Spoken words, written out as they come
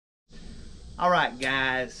Alright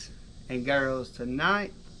guys and girls,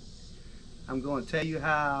 tonight I'm going to tell you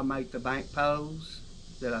how I make the bank poles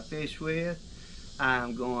that I fish with.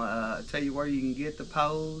 I'm going to tell you where you can get the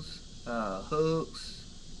poles, hooks,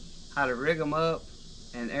 how to rig them up,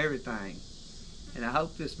 and everything. And I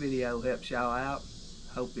hope this video helps y'all out.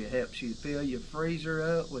 Hope it helps you fill your freezer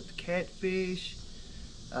up with catfish.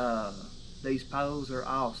 These poles are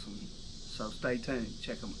awesome, so stay tuned,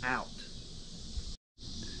 check them out.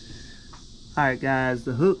 Alright guys,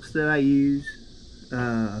 the hooks that I use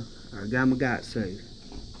are Gamakatsu.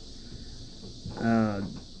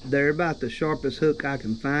 They're about the sharpest hook I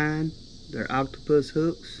can find. They're octopus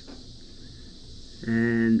hooks,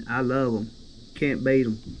 and I love them. Can't beat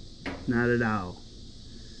them, not at all.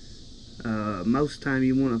 Most of the time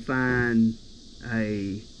you want to find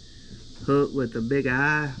a hook with a big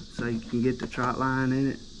eye so you can get the trot line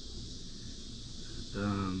in it.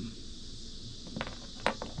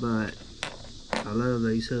 But I love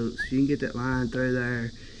these hooks. You can get that line through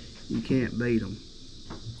there, you can't beat them.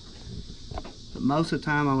 But most of the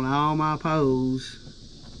time on all my poles,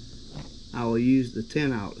 I will use the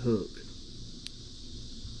 10-aught hook.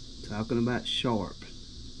 Talking about sharp.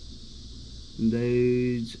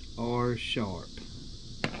 Dudes are sharp.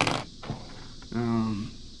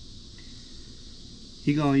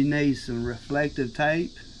 You're going to need some reflective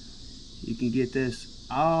tape. You can get this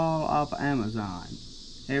all off of Amazon.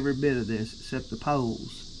 Every bit of this except the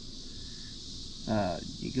poles.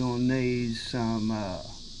 You're going to need some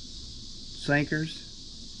sinkers.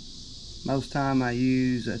 Most time I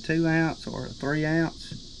use a 2-ounce or a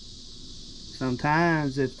 3-ounce.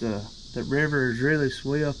 Sometimes if the river is really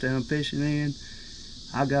swift and I'm fishing in,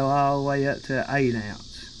 I'll go all the way up to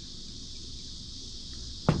 8-ounce.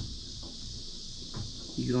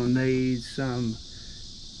 You're going to need some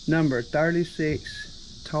number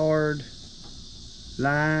 36 tarred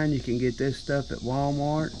line. You can get this stuff at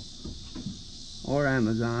Walmart or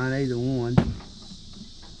Amazon, either one.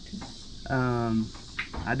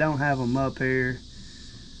 I don't have them up here,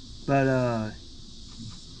 but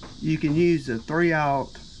you can use the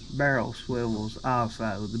 3-aught barrel swivels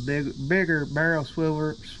also. The bigger barrel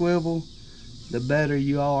swivel, the better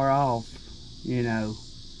you are off. You know,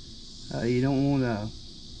 you don't want a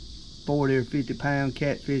 40 or 50 pound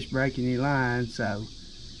catfish breaking your line. So,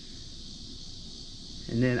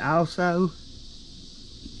 and then also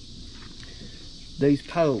these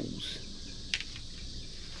poles.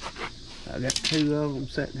 I got 2 of them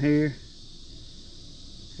sitting here,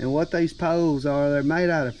 and what these poles are, they're made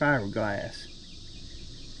out of fiberglass,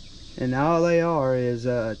 and all they are is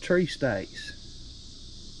tree stakes.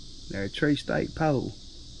 They're a tree stake pole,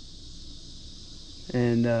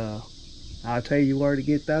 and I'll tell you where to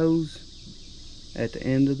get those at the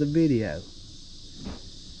end of the video.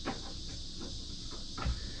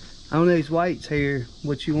 On these weights here,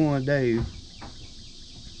 what you want to do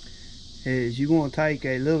is you want to take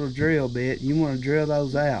a little drill bit. You want to drill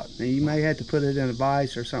those out. Now you may have to put it in a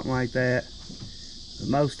vise or something like that, but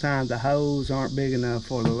most times the holes aren't big enough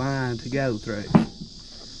for the line to go through.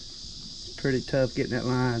 It's pretty tough getting that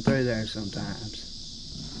line through there sometimes,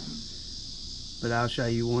 but I'll show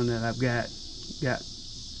you one that I've got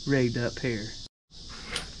rigged up here.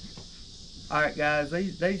 Alright guys,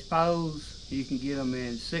 these poles, you can get them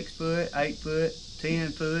in 6 foot, 8 foot,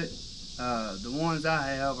 10 foot. The ones I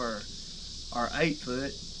have are 8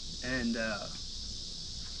 foot, and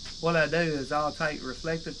what I do is I'll take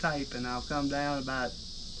reflective tape and I'll come down about,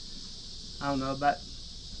 I don't know, about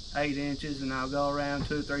 8 inches, and I'll go around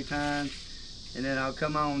 2 or 3 times, and then I'll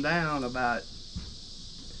come on down about,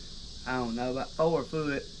 I don't know, about 4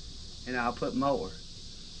 foot, and I'll put more.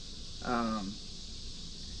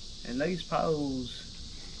 And these poles,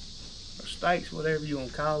 or stakes, whatever you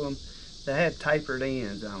want to call them, they have tapered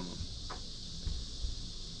ends on them.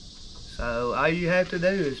 So all you have to do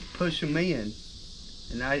is push them in,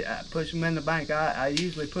 and I push them in the bank. I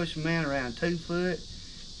usually push them in around 2 foot,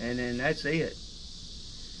 and then that's it.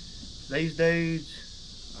 These dudes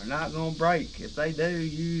are not gonna break. If they do,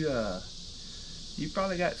 you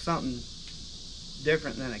probably got something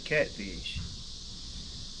different than a catfish.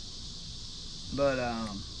 But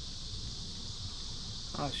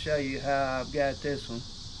I'll show you how I've got this one.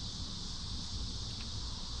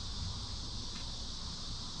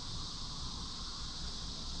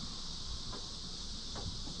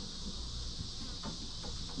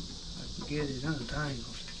 Get it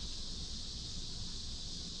untangled.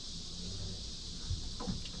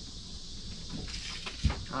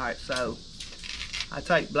 Alright, so I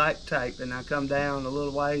take black tape and I come down a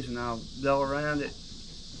little ways and I'll go around it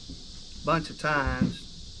a bunch of times.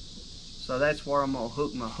 So that's where I'm gonna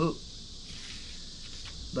hook my hook.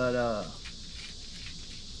 But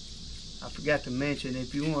I forgot to mention,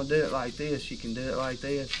 if you want to do it like this, you can do it like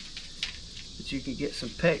this. But you can get some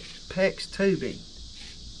PEX tubing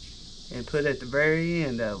and put at the very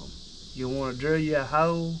end of them. You'll want to drill you a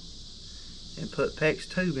hole and put PEX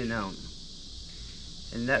tubing on them.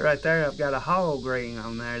 And that right there, I've got a hog ring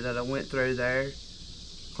on there that I went through there.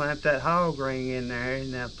 Clamped that hog ring in there,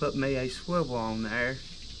 and I put me a swivel on there.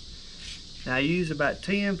 Now I use about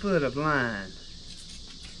 10 foot of line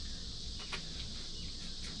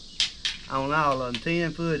on all of them.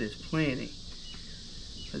 10 foot is plenty.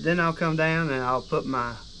 But then I'll come down and I'll put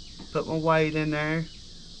my weight in there,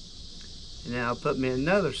 and then I'll put me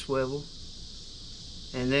another swivel,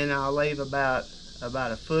 and then I'll leave about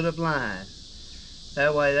a foot of line.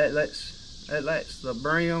 That way that lets the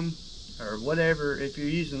brim or whatever, if you're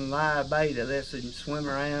using live bait, it lets him swim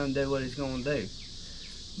around and do what he's going to do.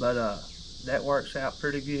 But that works out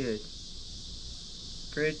pretty good.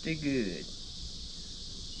 Pretty good.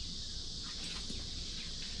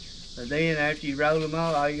 But then after you roll them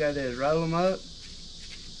up, all you got to do is roll them up.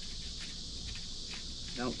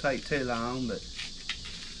 Don't take too long, but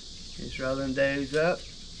just roll them dudes up.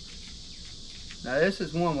 Now this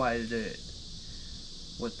is one way to do it.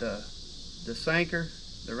 With the sinker,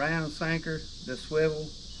 the round sinker, the swivel,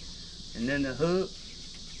 and then the hook.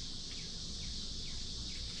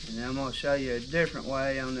 And then I'm going to show you a different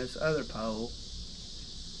way on this other pole.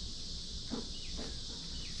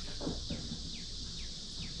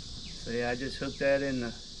 See, I just hooked that in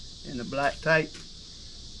the black tape,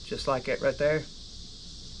 just like that right there.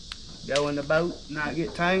 Go in the boat, not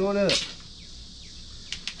get tangled up.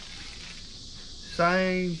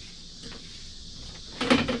 Same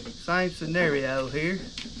scenario here,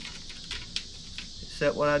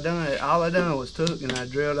 except what all I done was took and I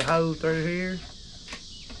drilled a hole through here,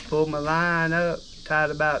 pulled my line up,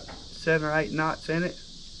 tied about 7 or 8 knots in it,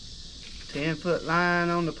 10 foot line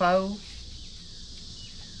on the pole,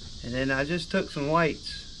 and then I just took some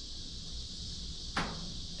weights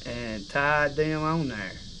and tied them on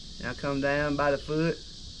there. And I come down by the foot,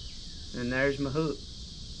 and there's my hook.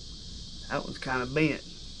 That one's kind of bent.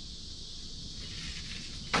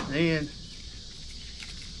 Then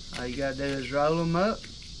all you gotta do is roll them up,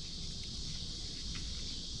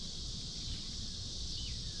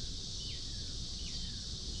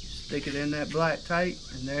 stick it in that black tape,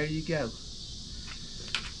 and there you go.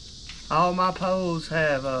 All my poles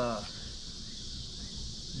have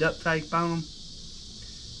duct tape on them.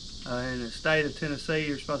 In the state of Tennessee,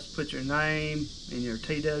 you're supposed to put your name and your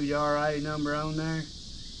TWRA number on there.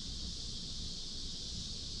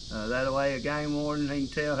 That way a game warden, he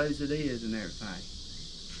can tell whose it is and everything.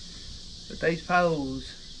 But these poles,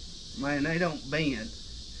 man, they don't bend.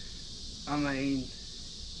 I mean,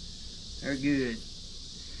 they're good.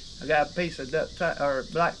 I got a piece of duct tape or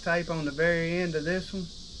black tape on the very end of this one.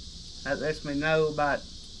 That lets me know about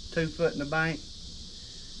 2 foot in the bank,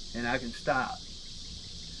 and I can stop.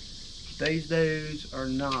 These dudes are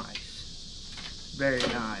nice, very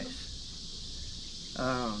nice.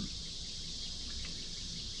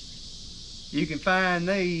 You can find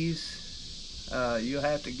these, you'll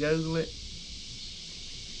have to Google it.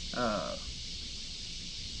 I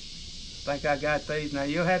think I got these. Now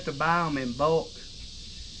you'll have to buy them in bulk,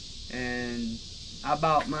 and I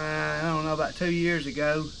bought mine, I don't know, about 2 years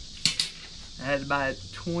ago. I had to buy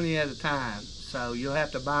 20 at a time, so you'll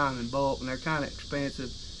have to buy them in bulk, and they're kind of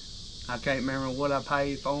expensive. I can't remember what I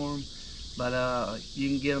paid for them, but you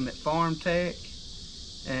can get them at Farm Tech,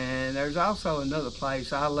 and there's also another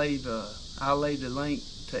place. I'll leave the link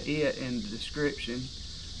to it in the description.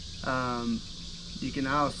 You can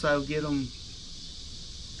also get them.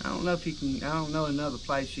 I don't know another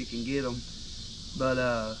place you can get them, but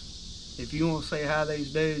if you want to see how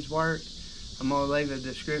these dudes work, I'm gonna leave a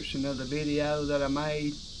description of the video that I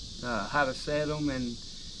made, how to set them and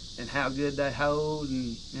how good they hold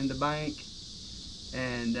in the bank.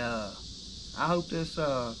 And I hope this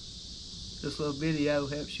little video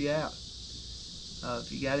helps you out.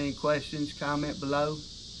 If you got any questions, comment below,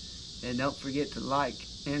 and don't forget to like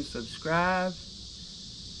and subscribe,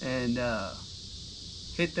 and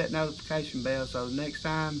hit that notification bell so the next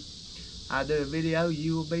time I do a video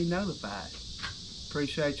you will be notified.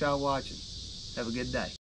 Appreciate y'all watching. Have a good day.